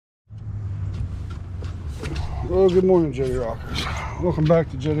Well, good morning, Jetty Rockers. Welcome back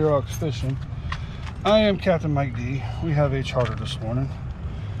to Jetty Rocks Fishing. I am Captain Mike D. We have a charter this morning.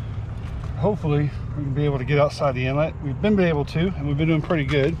 Hopefully, we can be able to get outside the inlet. We've been able to, and we've been doing pretty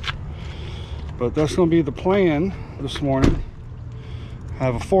good. But that's going to be the plan this morning. I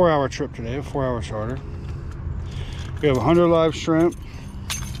have a 4-hour trip today, a 4-hour charter. We have 100 live shrimp.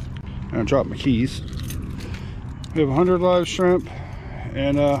 I dropped my keys. We have 100 live shrimp,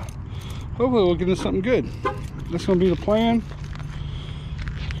 and hopefully we'll get into something good. That's going to be the plan.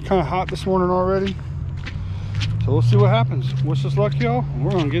 It's kind of hot this morning already, so we'll see what happens. Wish us luck, y'all.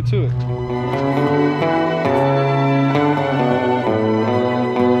 We're going to get to it.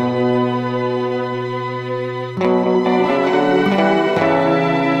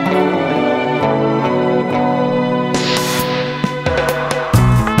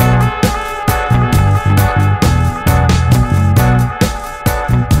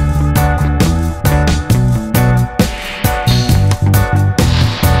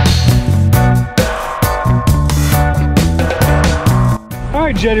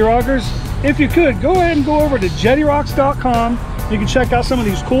 Jetty Rockers, if you could go ahead and go over to jettyrocks.com. You can check out some of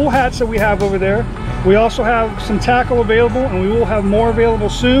these cool hats that we have over there. We also have some tackle available, and we will have more available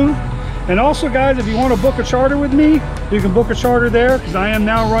soon. And also, guys, if you want to book a charter with me, you can book a charter there, because I am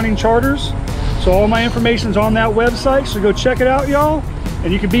now running charters. So all my information is on that website, so go check it out, y'all.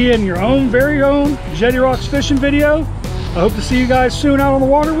 And you can be in your own very own Jetty Rocks fishing video. I hope to see you guys soon out on the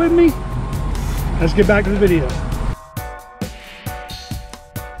water with me. Let's get back to the video.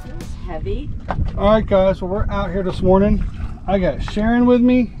 Heavy. All right, guys, well, we're out here this morning. I got Sharon with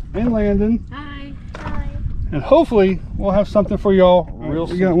me and Landon. Hi. Hi. And hopefully we'll have something for y'all real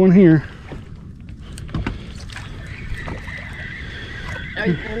soon. We got one here. Oh,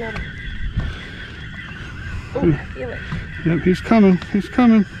 you got another. Oh, I feel it. Yep, he's coming. He's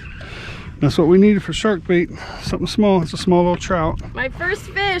coming. That's what we needed for shark bait. Something small. It's a small little trout. My first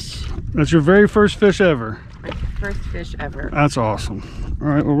fish. That's your very first fish ever. My first fish ever. That's awesome. All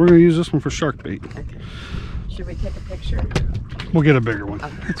right, well, we're going to use this one for shark bait. Okay. Should we take a picture? We'll get a bigger one.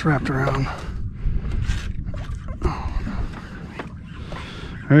 Okay. It's wrapped around.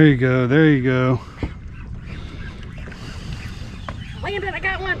 There you go. There you go. Landon, I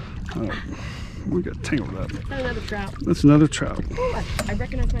got one. We got tangled up. That's another trout. That's another trout. Ooh, I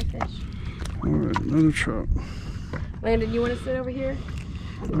recognize my fish. All right, another trout. Landon, you want to sit over here?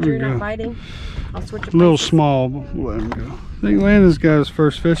 There You're you go. not biting. I'll switch A little small, but we'll let him go. I think Landon's got his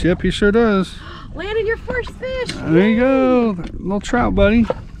first fish. Yep, he sure does. Landon, your first fish. There you go. Little trout, buddy.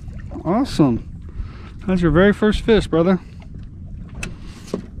 Awesome. That's your very first fish, brother.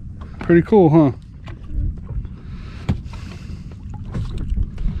 Pretty cool, huh?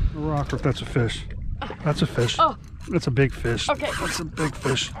 A rocker, if that's a fish. That's a fish. Oh. That's a big fish. Okay. That's a big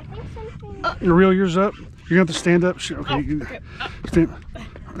fish. You reel yours up? You're going to have to stand up. Okay. Oh, okay. Stand.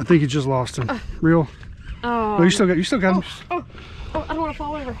 I think you just lost him. Reel. Oh. No, you still got him. Oh, I don't want to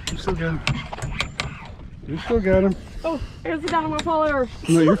fall over. You still got him. You still got him. Oh, here's the down. I'm going to fall over.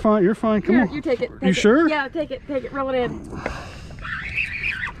 No, you're fine. You're fine. Come Here, on. you take it. You Take it. sure? Yeah, take it. Take it. Reel it in.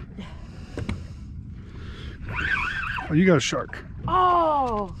 Oh, you got a shark.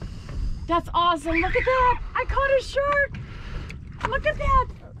 Oh, that's awesome. Look at that. I caught a shark. Look at that.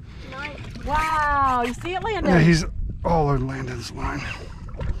 Nice. Wow. You see it, Landon? Yeah, he's all on Landon's line.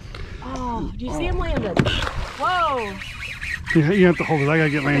 Oh, do you see him, Landon? Whoa. You have to hold it. I got to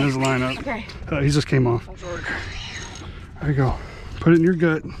get Landon's line up. Okay. He just came off. There you go. Put it in your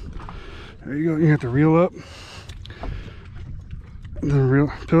gut. There you go. You have to reel up. And then reel,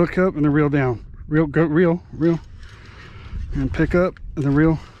 pick up, and then reel down. Reel, go, reel. And pick up, and then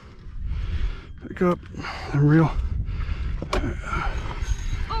reel. Pick up, and reel.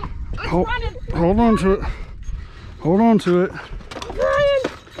 Oh, running. Hold on to it. Hold on to it. Ryan.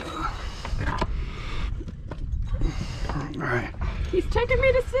 All right. He's taking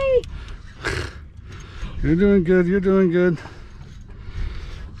me to sea. You're doing good. You're doing good.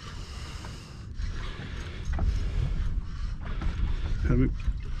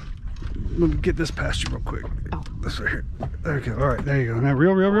 Let me get this past you real quick. Oh. This right here. There you go. All right, there you go. Now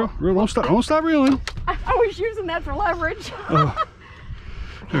reel. Don't stop reeling. I was using that for leverage. Oh.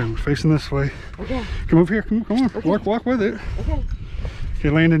 There, we're facing this way. Okay. Come over here. Come on. Okay. Walk with it. Okay. Okay,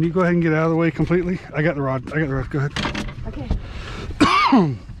 Landon, you go ahead and get out of the way completely. I got the rod. Go ahead. Okay.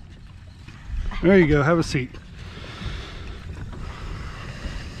 There you go. Have a seat.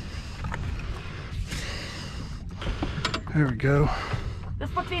 There we go.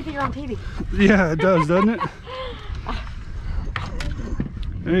 This looks easier on TV. Yeah, it does, doesn't it?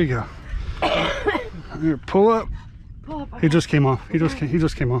 There you go. Here, pull up. Pull up. He just came off. He just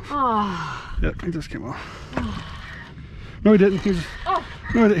came off. Oh. Yep, he just came off. No, he didn't. He was,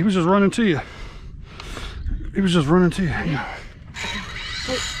 no, he was just running to you. He was just running to you. Yeah.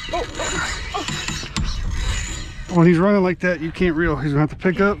 When he's running like that, you can't reel. He's gonna have to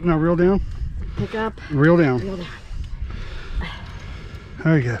pick up. Now reel down. Pick up. Reel down. Reel down.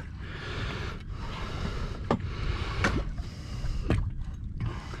 There you go.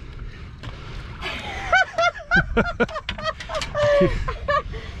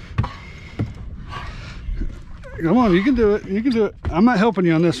 Come on, you can do it. You can do it. I'm not helping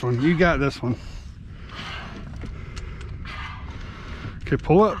you on this one. You got this one. Okay,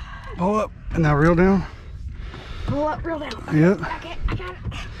 pull up, and now reel down. Pull up, reel down. Yep. Okay, I got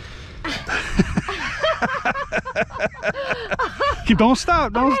it. Don't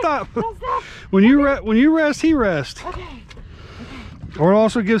stop. Don't stop. Don't stop. When you rest, he rests. Okay. Or it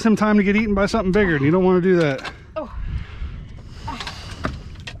also gives him time to get eaten by something bigger, and you don't want to do that. Oh.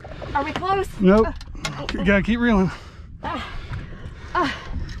 Are we close? Nope. You gotta keep reeling.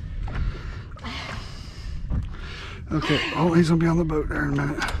 Okay. Oh, he's gonna be on the boat there in a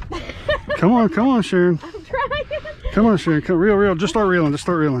minute. Come on, Sharon. I'm trying. Come on, Sharon. Come, reel. Just start reeling. Just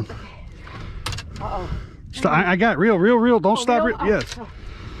start reeling. Uh-oh. I got reel. Don't stop. Reel? Yes.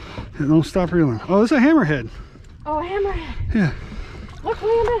 Yeah, don't stop reeling. Oh, it's a hammerhead. Oh, a hammerhead. Yeah. Look,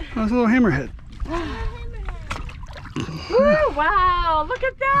 Landon. Oh, it's a little hammerhead. Woo, wow, look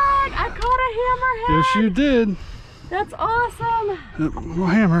at that. I caught a hammerhead. Yes, you did. That's awesome. Little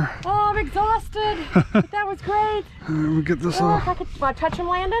hammer. Oh, I'm exhausted. But that was great. We'll get this Oh, off. if I could touch him,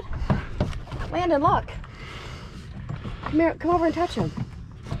 Landon. Landon, look. Come here, come over and touch him.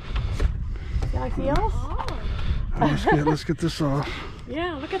 See how he feels? Let's get this off.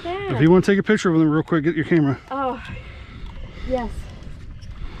 Yeah, look at that. If you want to take a picture of them real quick, get your camera. Oh, yes.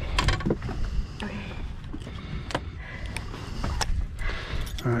 Okay.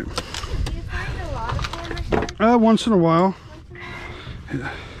 All right. Do you find a lot of hammerheads? Once in a while.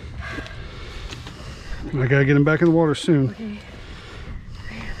 Yeah. I gotta get him back in the water soon. Okay.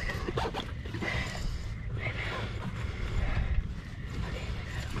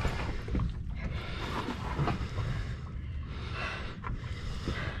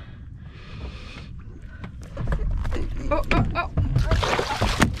 Oh.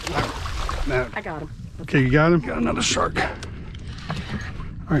 I got him. Okay, you got him? Got another shark. All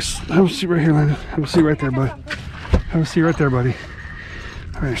right, have a seat right here, Landon. Have a seat right there, buddy. Have a seat right there, buddy.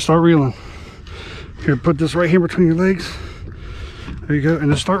 All right, start reeling. Here, put this right here between your legs. There you go, and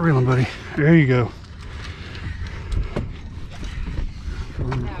just start reeling, buddy. There you go. All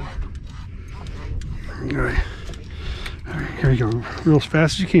right, here you go. Reel as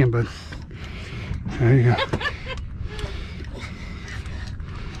fast as you can, bud. There you go.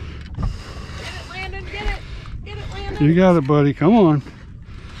 Get it, Landon. You got it, buddy. Come on.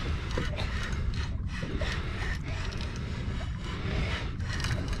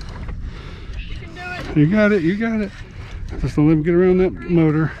 You can do it. You got it. You got it. Just don't let him get around that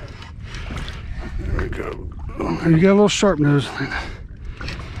motor. There we go. Oh, you got a little sharp nose.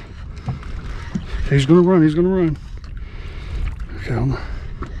 He's gonna run. He's gonna run. Okay, hold on.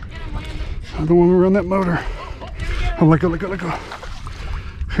 I don't want to run that motor. Oh, let go. Let go.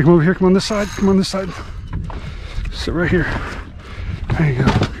 Okay, come over here. Come on this side. Come on this side. Sit right here. There you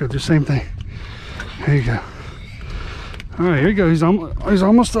go. Go do the same thing. There you go. All right, here you go. He's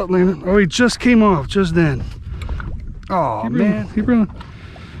almost up, Landon. Oh, he just came off just then. Oh man, keep reeling.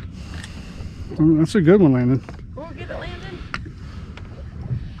 Oh, that's a good one, Landon. Oh, get it, Landon.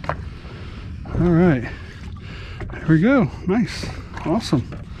 All right, here we go. Nice, awesome.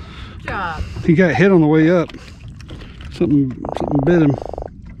 Good job. He got hit on the way up. Something bit him.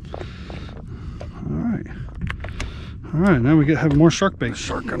 All right. Now we have more shark bait.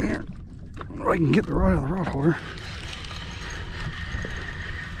 Shark on here. I can get the rod out of the rod holder.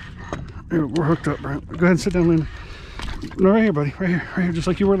 Here, we're hooked up, Brent. Go ahead and sit down, Landon. No, right here, buddy. Right here, just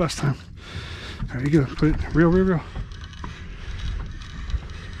like you were last time. There you go. Put it reel.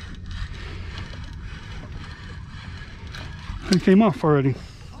 It came off already.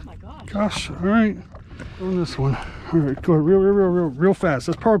 Oh my gosh. Gosh, all right. On this one. All right, go real fast.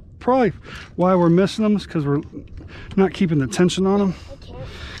 That's probably why we're missing them, is because we're not keeping the tension on them.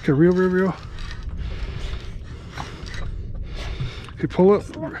 Okay, reel. Okay, pull up.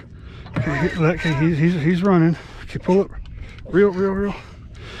 Okay, he's running. Okay, pull up. Reel.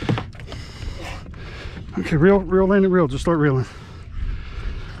 Okay, reel, Landon, reel. Just start reeling.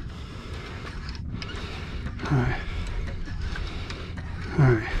 All right.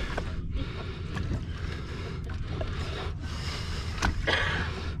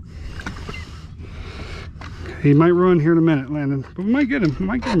 Okay, He might run here in a minute, Landon, but we might get him. We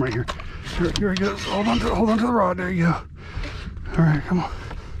might get him right here. Here he goes. Hold on to the rod. There you go. All right, come on.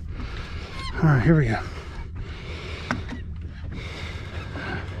 All right, here we go.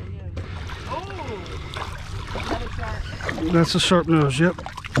 That's a sharp nose. Yep.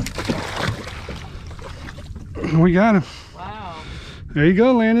 We got him. Wow. There you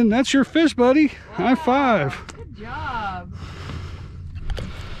go, Landon. That's your fish, buddy. Wow. High five. Good job.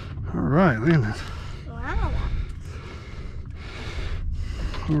 All right, Landon. Wow.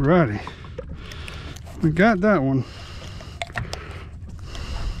 All righty. We got that one.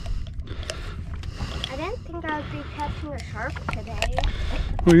 I didn't think I would be catching a shark today.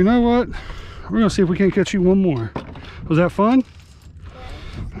 Well, you know what? We're going to see if we can't catch you one more. Was that fun?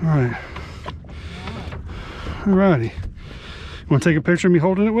 Yeah. All right. All righty. You want to take a picture of me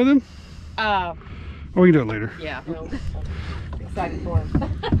holding it with him? Or we can do it later. Yeah. Excited for him.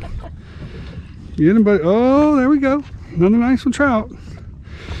 Get him, buddy. Oh, there we go. Another nice one, trout.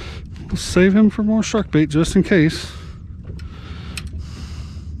 We'll save him for more shark bait just in case.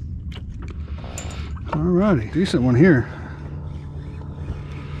 All righty. Decent one here.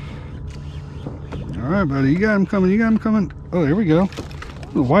 All right, buddy. You got him coming. You got him coming. Oh, there we go.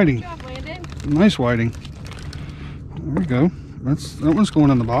 Oh, whiting. Good job, Landon. Nice whiting. There we go. That one's going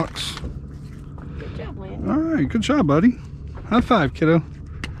in the box. Good job, Landon. All right, good job, buddy. High five, kiddo.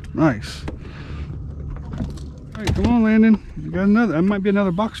 Nice. All right, come on, Landon. You got another. That might be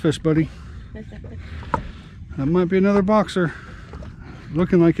another box fish, buddy. That might be another boxer.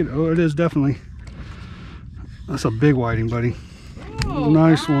 Looking like it. Oh, it is definitely. That's a big whiting, buddy. Oh,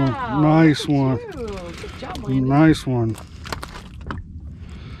 Nice wow. one. Nice one. Good job, Landon. Nice one.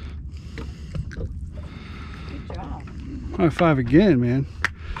 Good job. High five again, man.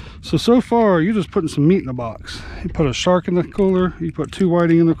 So far, you're just putting some meat in the box. You put a shark in the cooler. You put 2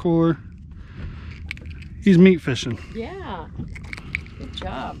 whiting in the cooler. He's meat fishing. Yeah. Good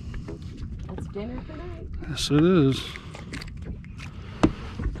job. That's dinner tonight. Yes, it is.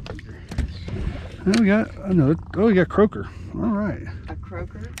 And we got another. Oh, we got croaker. All right. A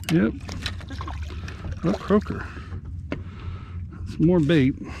croaker. Yep. A croaker. Some more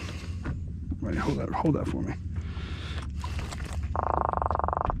bait. Wait, hold that for me.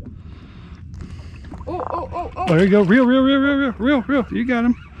 Oh. There you go. Real. You got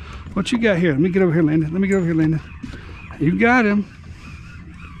him. What you got here? Let me get over here, Landon. You got him.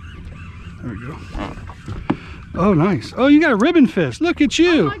 There we go. Oh, nice. Oh, you got a ribbon fish. Look at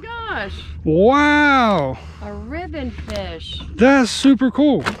you. Oh my gosh. Wow. A ribbon fish. That's super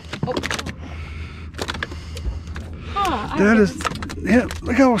cool. Oh. Huh, That is, yeah,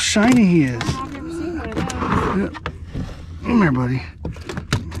 look how shiny he is. I've never seen one of those. Yeah. Come here, buddy.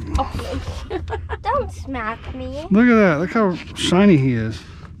 Oh. Don't smack me. Look at that. Look how shiny he is.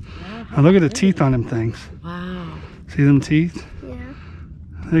 And look at the teeth on them things. Wow. See them teeth? Yeah.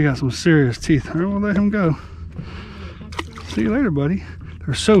 They got some serious teeth. All right, we'll let him go. See you later, buddy.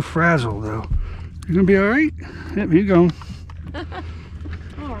 They're so fragile, though. You're going to be all right? Yep, here you go.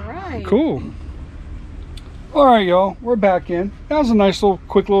 All right. Cool. All right, y'all. We're back in. That was a nice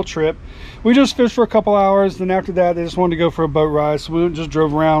quick little trip. We just fished for a couple hours. Then after that, they just wanted to go for a boat ride. So we just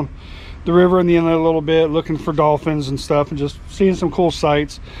drove around the river and the inlet a little bit, looking for dolphins and stuff and just seeing some cool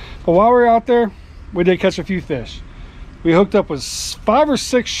sights. But while we were out there, we did catch a few fish. We hooked up with 5 or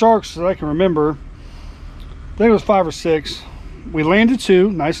 6 sharks that I can remember. I think it was 5 or 6. We landed 2,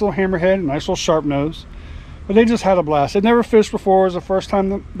 nice little hammerhead, nice little sharp nose. But they just had a blast. They'd never fished before. It was the first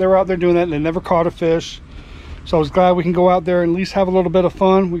time they were out there doing that. They never caught a fish. So I was glad we can go out there and at least have a little bit of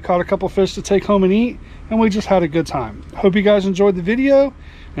fun. We caught a couple fish to take home and eat, and we just had a good time. Hope you guys enjoyed the video.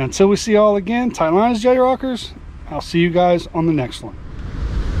 And until we see you all again, tight lines, Jetty Rockers, I'll see you guys on the next one.